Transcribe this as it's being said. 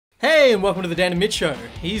Hey, and welcome to the Dan and Mitch Show.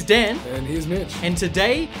 He's Dan. And here's Mitch. And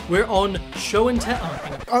today we're on show and tell. Oh,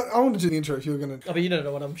 hang on. I want to do the intro if you're going to... Oh, but you don't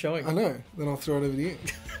know what I'm showing. I know. Then I'll throw it over to you.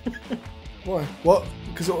 Why? What?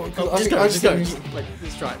 Because just go.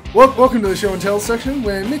 Let's try it. Welcome to the show and tell section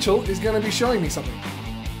where Mitchell is going to be showing me something.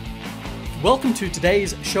 Welcome to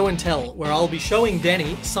today's show and tell, where I'll be showing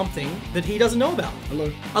Danny something that he doesn't know about.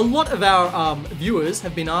 Hello. A lot of our viewers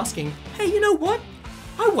have been asking, hey, you know what?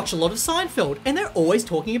 I watch a lot of Seinfeld, and they're always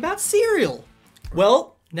talking about cereal.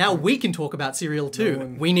 Well, now we can talk about cereal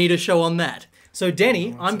too. We need a show on that. So,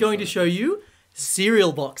 Danny, I'm going to show you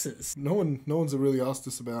cereal boxes. No one's really asked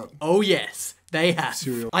us about... Oh, yes, they have.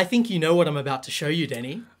 Cereal. I think you know what I'm about to show you,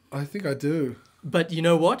 Danny. I think I do. But you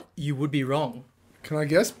know what? You would be wrong. Can I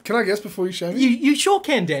guess? Can I guess before you show me? You sure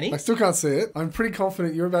can, Danny. I still can't see it. I'm pretty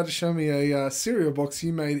confident you're about to show me a cereal box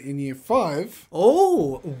you made in year 5.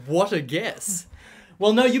 Oh, what a guess.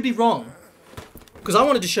 Well, no, you'd be wrong. Because I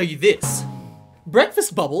wanted to show you this.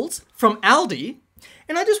 Breakfast bubbles from Aldi.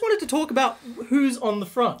 And I just wanted to talk about who's on the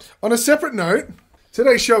front. On a separate note,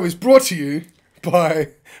 today's show is brought to you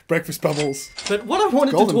by Breakfast Bubbles. But what I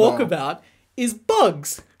wanted to talk about is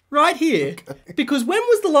Bugs. Right here. Okay. Because when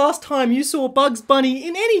was the last time you saw Bugs Bunny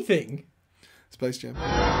in anything? Space Jam.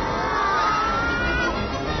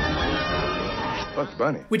 Bugs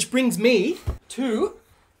Bunny. Which brings me to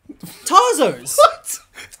Tarzos. What?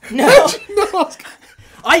 Now,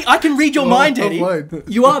 I can read your mind, Eddie.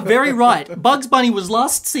 You are very right. Bugs Bunny was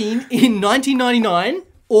last seen in 1999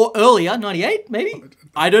 or earlier, 98 maybe?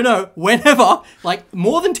 I don't know, whenever, like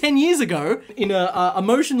more than 10 years ago, in a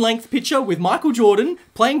motion-length picture with Michael Jordan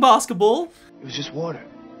playing basketball. It was just water.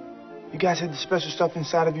 You guys had the special stuff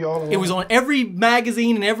inside of you all along. It was on every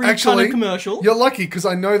magazine and every kind of commercial. You're lucky, because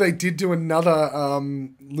I know they did do another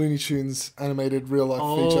Looney Tunes animated real-life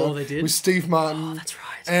feature. Oh, they did? With Steve Martin. Oh, that's right.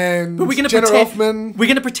 And but Jenna Hoffman. We're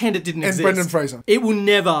going to pretend it didn't exist. And Brendan Fraser. It will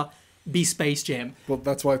never be Space Jam. Well,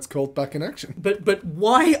 that's why it's called Back in Action. But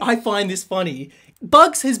why I find this funny,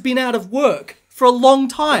 Bugs has been out of work for a long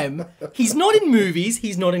time. He's not in movies,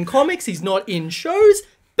 he's not in comics, he's not in shows,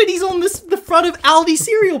 but he's on the front of Aldi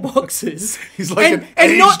cereal boxes. He's like an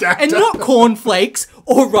aged actor. And not cornflakes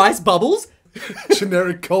or rice bubbles.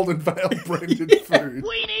 Generic Golden Vale branded food.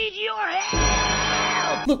 We need your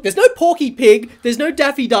help! Look, there's no Porky Pig, there's no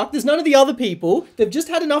Daffy Duck, there's none of the other people. They've just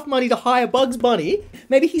had enough money to hire Bugs Bunny.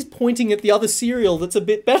 Maybe he's pointing at the other cereal that's a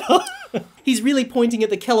bit better. He's really pointing at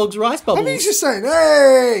the Kellogg's Rice Bubbles. I mean, he's just saying,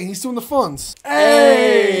 hey! He's doing the fonts.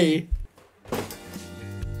 Hey!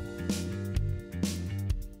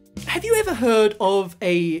 Have you ever heard of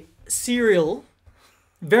a cereal,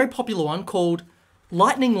 very popular one, called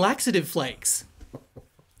Lightning Laxative Flakes?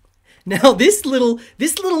 Now, this little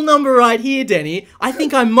number right here, Danny, I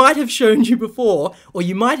think I might have shown you before, or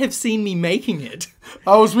you might have seen me making it.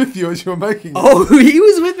 I was with you as you were making it. Oh, he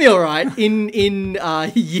was with me, all right, in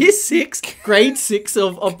year 6, grade 6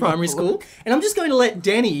 of primary school. And I'm just going to let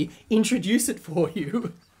Danny introduce it for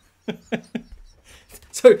you.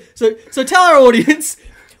 So tell our audience,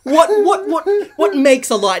 what makes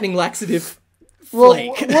a lightning laxative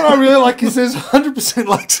flake? Well, what I really like is there's 100%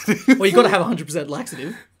 laxative. Well, you've got to have 100%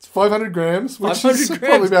 laxative. It's 500 grams, which 500 is grams.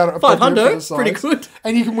 probably about 500, pretty good.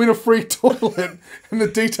 And you can win a free toilet, and the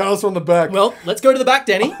details are on the back. Well, let's go to the back,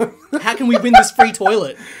 Danny. How can we win this free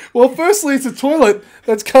toilet? Well, firstly, it's a toilet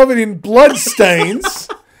that's covered in blood stains,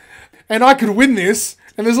 and I could win this.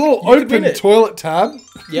 And there's a little open toilet tab.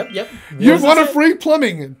 Yep. You've won a free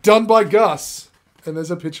plumbing done by Gus. And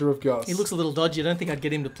there's a picture of Gus. He looks a little dodgy. I don't think I'd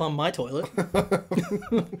get him to plumb my toilet.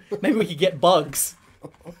 Maybe we could get Bugs.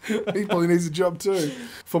 He probably needs a job too.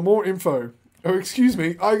 For more info. Oh, excuse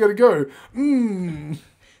me. I gotta go.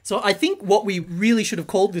 So I think what we really should have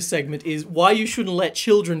called this segment is why you shouldn't let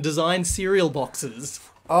children design cereal boxes.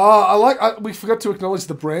 We forgot to acknowledge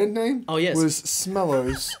the brand name. Oh, yes. Was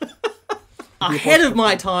Smellows. Ahead of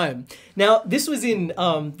my time. Now, this was in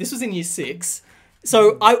year 6.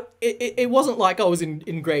 So it wasn't like I was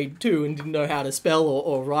in grade 2 and didn't know how to spell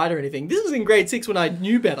or write or anything. This was in grade 6 when I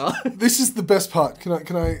knew better. This is the best part.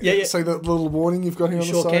 Can I say that little warning you've got here on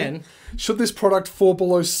the side? Sure can. Should this product fall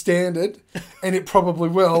below standard, and it probably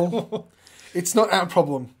will, it's not our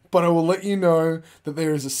problem. But I will let you know that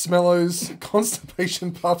there is a Smellows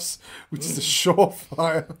Constipation Puffs, which is a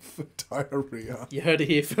surefire for diarrhea. You heard it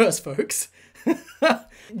here first, folks.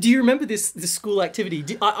 Do you remember this school activity?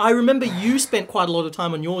 I remember you spent quite a lot of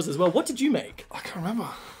time on yours as well. What did you make? I can't remember.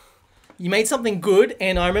 You made something good,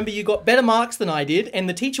 and I remember you got better marks than I did, and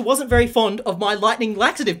the teacher wasn't very fond of my lightning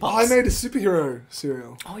laxative puffs. I made a superhero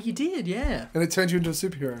cereal. Oh, you did, yeah. And it turned you into a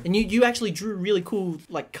superhero. And you actually drew really cool,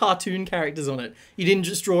 like, cartoon characters on it. You didn't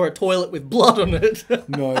just draw a toilet with blood on it.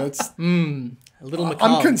 No, that's... A little macabre.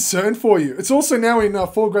 I'm concerned for you. It's also now in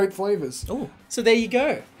 4 great flavours. Oh, so there you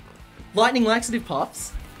go. Lightning laxative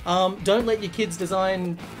puffs. Don't let your kids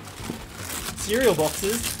design cereal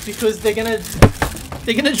boxes because they're gonna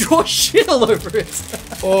draw shit all over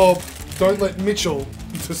it. Or don't let Mitchell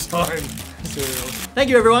design cereal. Thank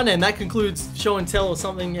you, everyone, and that concludes show and tell or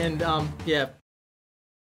something. And yeah,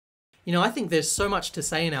 you know, I think there's so much to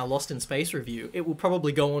say in our Lost in Space review. It will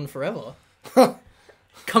probably go on forever.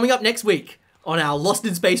 Coming up next week on our Lost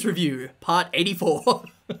in Space review, part 84.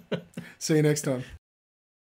 See you next time.